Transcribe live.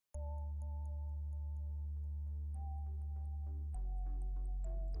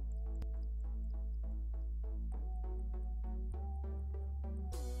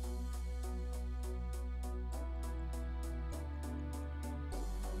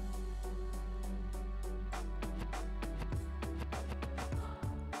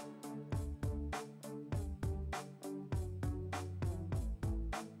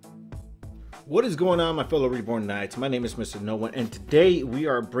What is going on, my fellow Reborn Knights? My name is Mrkno1, and today we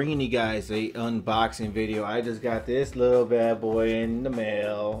are bringing you guys a unboxing video. I just got this little bad boy in the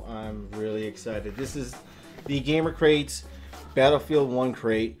mail. I'm really excited. This is the Gamer Crates BattleField 1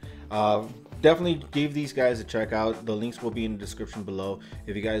 crate. Definitely give these guys a check out. The links will be in the description below.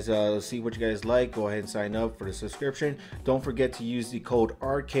 If you guys see what you guys like, go ahead and sign up for the subscription. Don't forget to use the code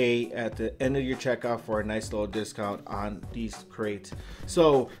RK at the end of your checkout for a nice little discount on these crates.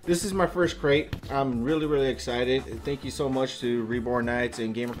 So this is my first crate. I'm really excited. Thank you so much to Reborn Knights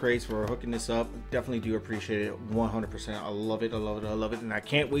and Gamer Crates for hooking this up. Definitely do appreciate it 100%. I love it, I love it, I love it, and I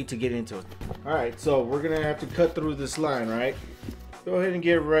can't wait to get into it. All right, so we're gonna have to cut through this line, right? Go ahead and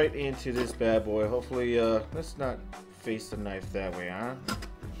get right into this bad boy. Hopefully, let's not face the knife that way, huh?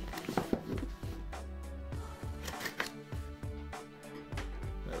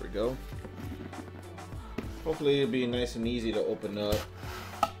 There we go. Hopefully it'll be nice and easy to open up.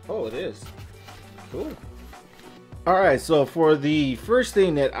 Oh, it is. Cool. Alright, so for the first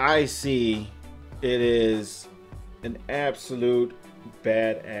thing that I see, it is an absolute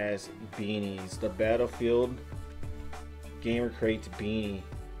badass beanies. The BattleField Gamer Crate beanie.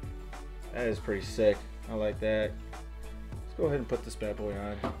 That is pretty sick. I like that. Let's go ahead and put this bad boy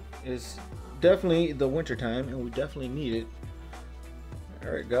on. It's definitely the winter time and we definitely need it.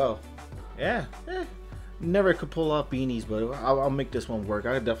 There we go. Yeah, never could pull off beanies, but I'll make this one work.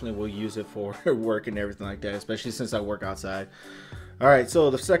 I definitely will use it for work and everything like that, especially since I work outside. Alright, so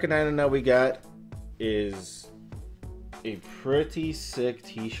the second item that we got is a pretty sick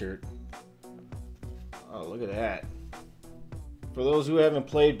t-shirt. Oh, look at that. For those who haven't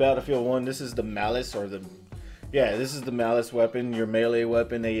played Battlefield 1, this is the malice, or this is the malice weapon, your melee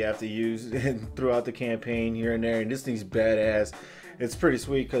weapon that you have to use throughout the campaign here and there. And this thing's badass. It's pretty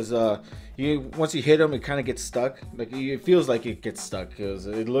sweet because once you hit them, it kind of gets stuck. Like it feels like it gets stuck because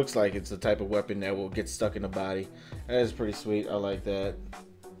it looks like it's the type of weapon that will get stuck in the body. That is pretty sweet. I like that.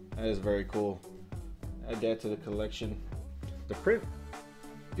 That is very cool. Add that to the collection. The print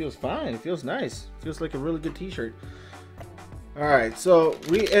feels fine. It feels nice. It feels like a really good t-shirt. Alright, so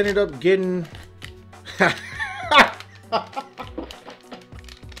we ended up getting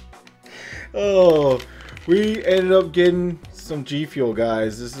we ended up getting some G Fuel,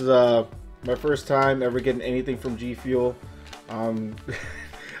 guys. This is my first time ever getting anything from G Fuel. We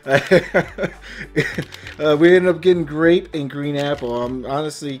ended up getting grape and green apple.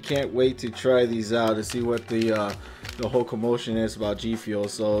 Honestly can't wait to try these out to see what the whole commotion is about G Fuel.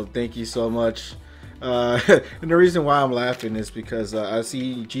 So thank you so much. And the reason why I'm laughing is because I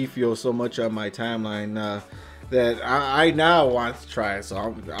see G Fuel so much on my timeline that I now want to try it. So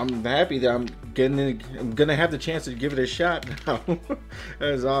I'm happy that I'm gonna have the chance to give it a shot now.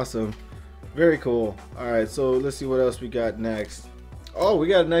 That is awesome. Very cool. All right, so let's see what else we got next. Oh, we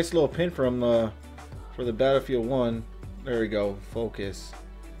got a nice little pin from for the Battlefield 1. There we go. Focus.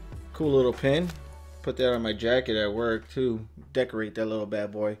 Cool little pin. Put that on my jacket at work too. Decorate that little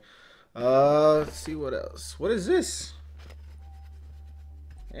bad boy. Let's see what else. What is this?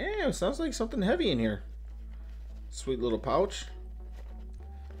 Damn, sounds like something heavy in here. Sweet little pouch.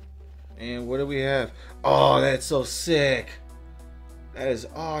 And what do we have? Oh, that's so sick. That is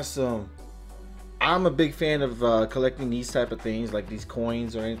awesome. I'm a big fan of collecting these type of things, like these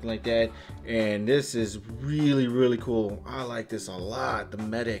coins or anything like that. And this is really cool. I like this a lot. The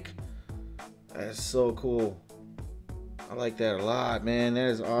medic. That's so cool. I like that a lot, man. That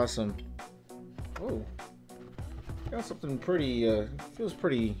is awesome. Oh, got something pretty, feels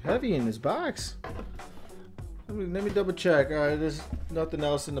pretty heavy in this box. Let me double check. All right, there's nothing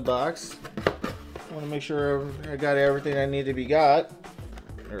else in the box. I want to make sure I got everything I need to be got.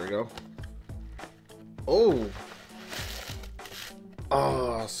 There we go. Oh.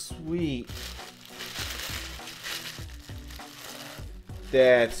 Oh, sweet.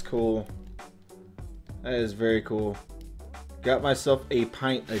 That's cool. That is very cool. Got myself a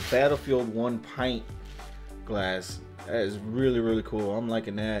Battlefield 1 pint glass. That is really cool. I'm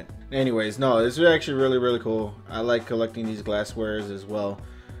liking that. Anyways, no, this is actually really cool. I like collecting these glasswares as well.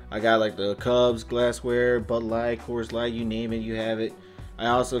 I got like the Cubs glassware, Bud Light, Coors Light, you name it, you have it. I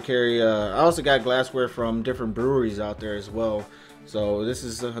also carry, I also got glassware from different breweries out there as well. So this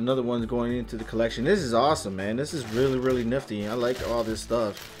is another one going into the collection. This is awesome, man. This is really nifty. I like all this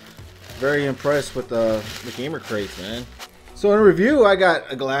stuff. Very impressed with the Gamer Crates, man. So in review, I got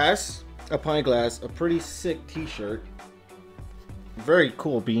a pint glass, a pretty sick t-shirt, very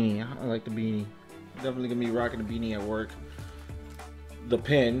cool beanie. I like the beanie. Definitely gonna be rocking the beanie at work. The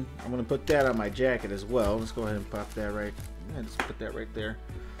pin, I'm gonna put that on my jacket as well. Let's go ahead and pop that right. Yeah, just put that right there.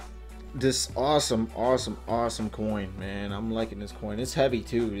 this awesome coin, man. I'm liking this coin. It's heavy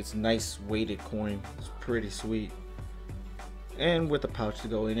too. It's a nice weighted coin. It's pretty sweet, and with a pouch to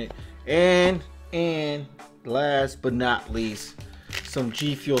go in it. And last but not least, some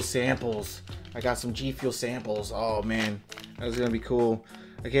G Fuel samples. I got some G Fuel samples. Oh man, that's gonna be cool.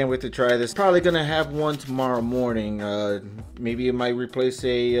 I can't wait to try this. Probably gonna have one tomorrow morning. Maybe it might replace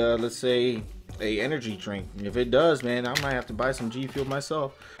a let's say a energy drink. If it does, man, I might have to buy some G Fuel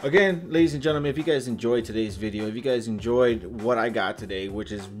myself. Again, ladies and gentlemen, if you guys enjoyed today's video, if you guys enjoyed what I got today,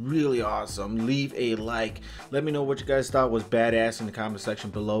 which is really awesome, leave a like. Let me know what you guys thought was badass in the comment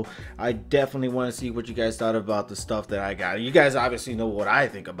section below. I definitely want to see what you guys thought about the stuff that I got. You guys obviously know what I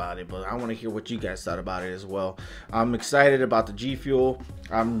think about it, but I want to hear what you guys thought about it as well. I'm excited about the G Fuel.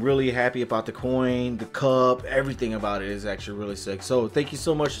 I'm really happy about the coin, the cup, everything about it is actually really sick. So thank you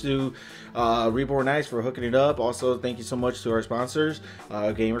so much to Reborn for hooking it up. Also, thank you so much to our sponsors,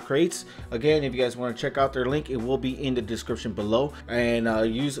 Gamer Crates. Again, if you guys want to check out their link, it will be in the description below,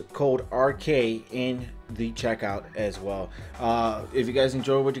 and use code RK in the checkout as well. If you guys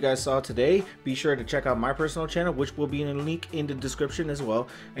enjoyed what you guys saw today, be sure to check out my personal channel, which will be in a link in the description as well,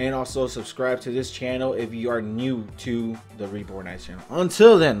 and also subscribe to this channel if you are new to the Reborn channel.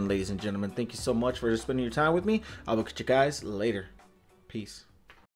 Until then, ladies and gentlemen, thank you so much for spending your time with me. I will catch you guys later. Peace.